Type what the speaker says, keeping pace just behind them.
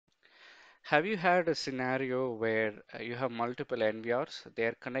Have you had a scenario where you have multiple NVRs? They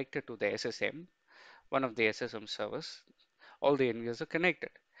are connected to the SSM, one of the SSM servers. All the NVRs are connected.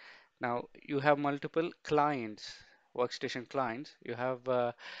 Now you have multiple clients, workstation clients. You have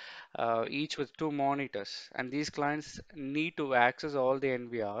each with two monitors, and these clients need to access all the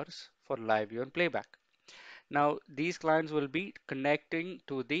NVRs for live view and playback. Now these clients will be connecting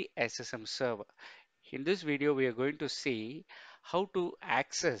to the SSM server. In this video, we are going to see how to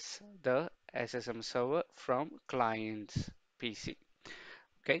access the SSM server from client's PC.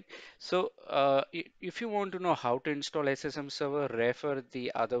 Okay, so if you want to know how to install SSM server, refer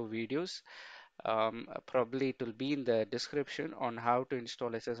the other videos. Probably it will be in the description on how to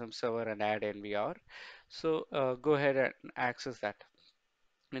install SSM server and add NVR. So go ahead and access that.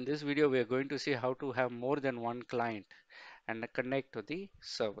 In this video, we are going to see how to have more than one client and connect to the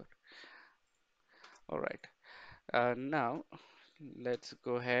server. All right. Now let's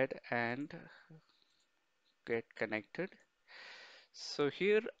go ahead and get connected. So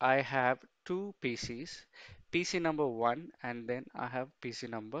here I have two PCs, PC number 1 and then I have PC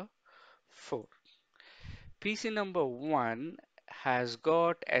number 4. PC number 1 has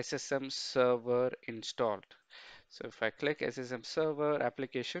got SSM server installed. So if I click SSM server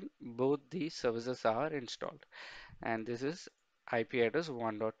application, both the services are installed. And this is IP address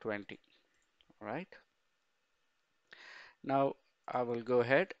 1.20. All right. Now I will go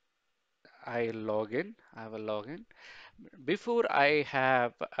ahead. I will log in. Before I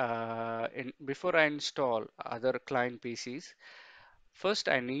install other client PCs, first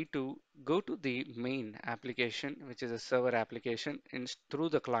I need to go to the main application, which is a server application through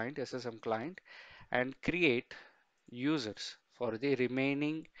the client, SSM client, and create users for the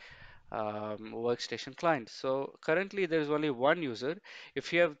remaining workstation clients. So currently there is only one user.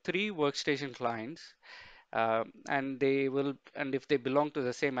 If you have three workstation clients, and if they belong to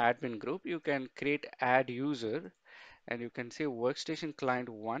the same admin group, you can create add user and you can say workstation client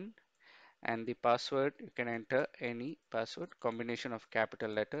 1 and the password you can enter any password combination of capital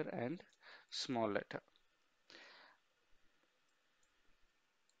letter and small letter.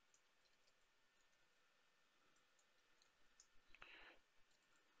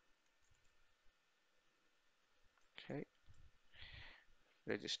 Okay,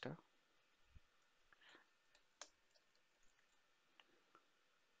 register.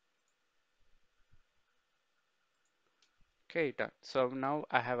 Okay, done. So now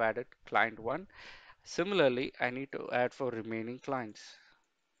I have added client 1. Similarly, I need to add for remaining clients.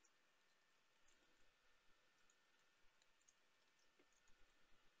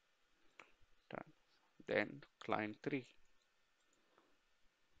 Done. Then client 3.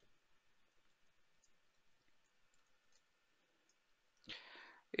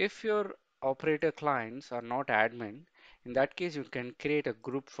 If your operator clients are not admin, in that case you can create a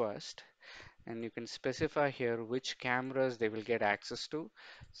group first and you can specify here which cameras they will get access to.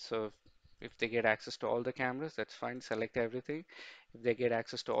 So if they get access to all the cameras, that's fine, select everything. If they get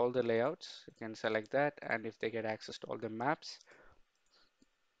access to all the layouts, you can select that. And if they get access to all the maps,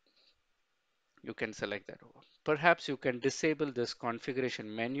 you can select that. Perhaps you can disable this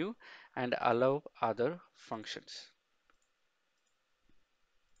configuration menu and allow other functions.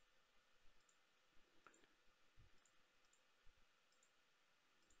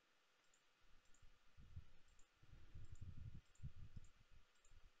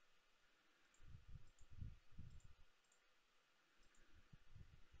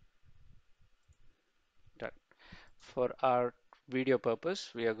 Done. For our video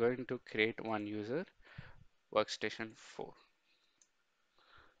purpose, we are going to create one user, workstation 4.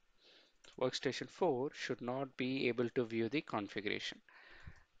 Workstation 4 should not be able to view the configuration.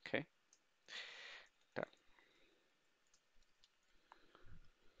 Okay, done.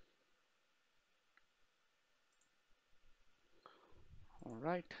 All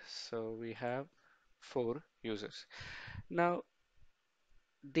right, so we have 4 users. Now,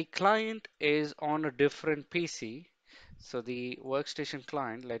 the client is on a different PC. So the workstation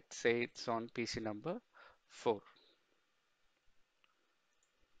client, let's say it's on PC number 4.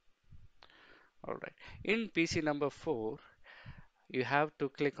 All right, in PC number 4, you have to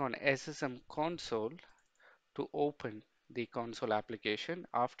click on SSM Console to open the console application.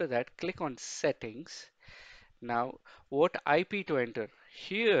 After that, click on Settings. Now, what IP to enter?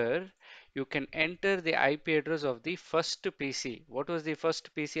 Here, you can enter the IP address of the first PC. What was the first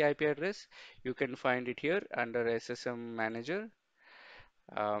PC IP address? You can find it here under SSM Manager.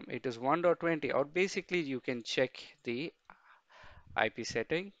 It is 1.20, or basically you can check the IP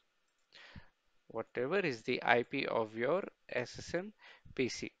setting, whatever is the IP of your SSM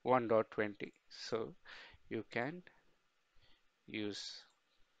PC, 1.20. So you can use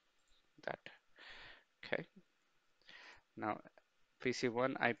that. Okay. Now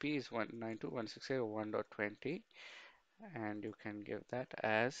PC1 IP is 192.168.1.20, and you can give that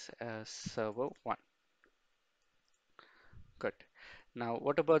as server 1. Good. Now,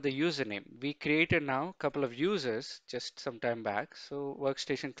 what about the username? We created now a couple of users just some time back. So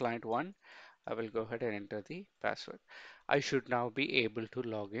workstation client 1, I will go ahead and enter the password. I should now be able to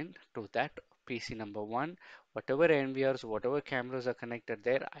log in to that PC number 1. Whatever NVRs, whatever cameras are connected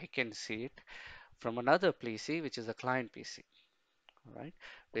there, I can see it from another PC, which is a client PC, all right,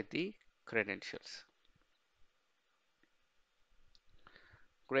 with the credentials.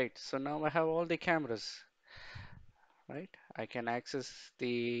 Great. So now I have all the cameras, right? I can access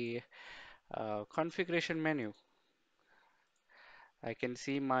the configuration menu. I can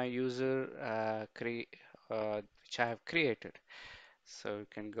see my user which I have created. So you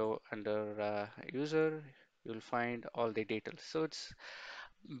can go under user, you'll find all the details. So it's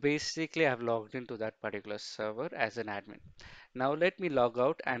basically I've logged into that particular server as an admin. Now let me log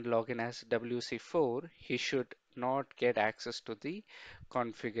out and log in as WC4. He should not get access to the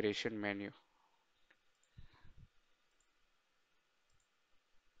configuration menu.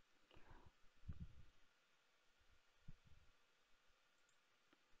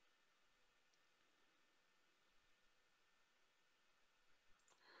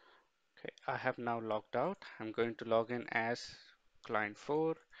 Okay, I have now logged out. I'm going to log in as client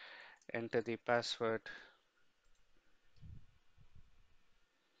 4, enter the password.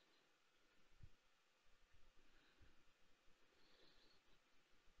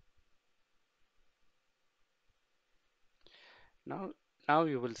 Now, now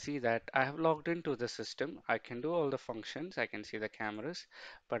you will see that I have logged into the system. I can do all the functions. I can see the cameras,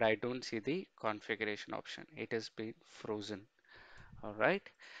 but I don't see the configuration option. It has been frozen. All right.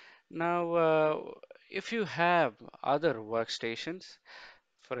 Now, if you have other workstations,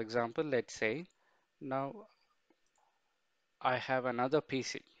 for example, let's say now I have another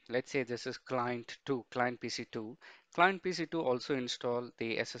PC. Let's say this is client 2, client PC 2. Client PC 2 also install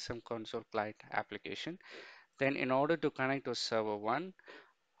the SSM Console client application. Then in order to connect to server 1,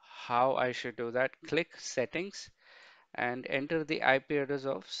 how I should do that? Click settings and enter the IP address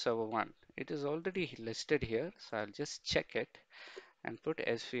of server 1. It is already listed here, so I'll just check it and put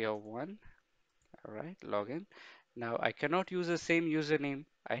SVR1. All right, login. Now I cannot use the same username.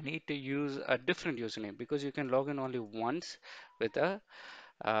 I need to use a different username because you can log in only once with a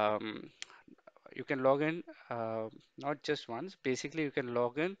um, you can log in not just once. Basically, you can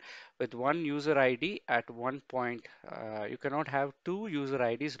log in with one user ID at one point. You cannot have two user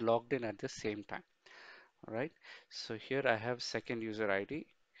IDs logged in at the same time. All right. So here I have second user ID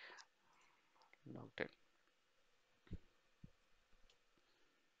logged in.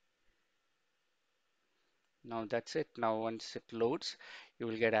 Now that's it. Now once it loads, you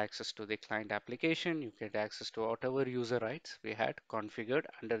will get access to the client application. You get access to whatever user rights we had configured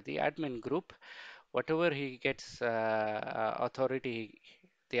under the admin group. Whatever he gets authority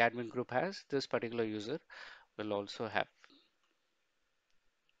the admin group has, this particular user will also have.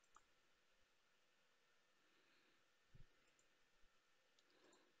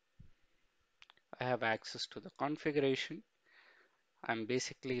 I have access to the configuration. I'm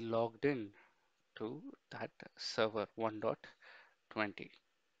basically logged in to that server 1.20.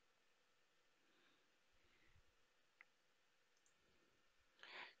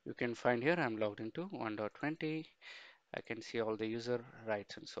 You can find here I'm logged into 1.20. I can see all the user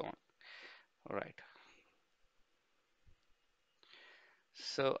rights and so on. All right.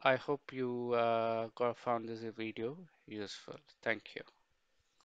 So I hope you found this video useful. Thank you.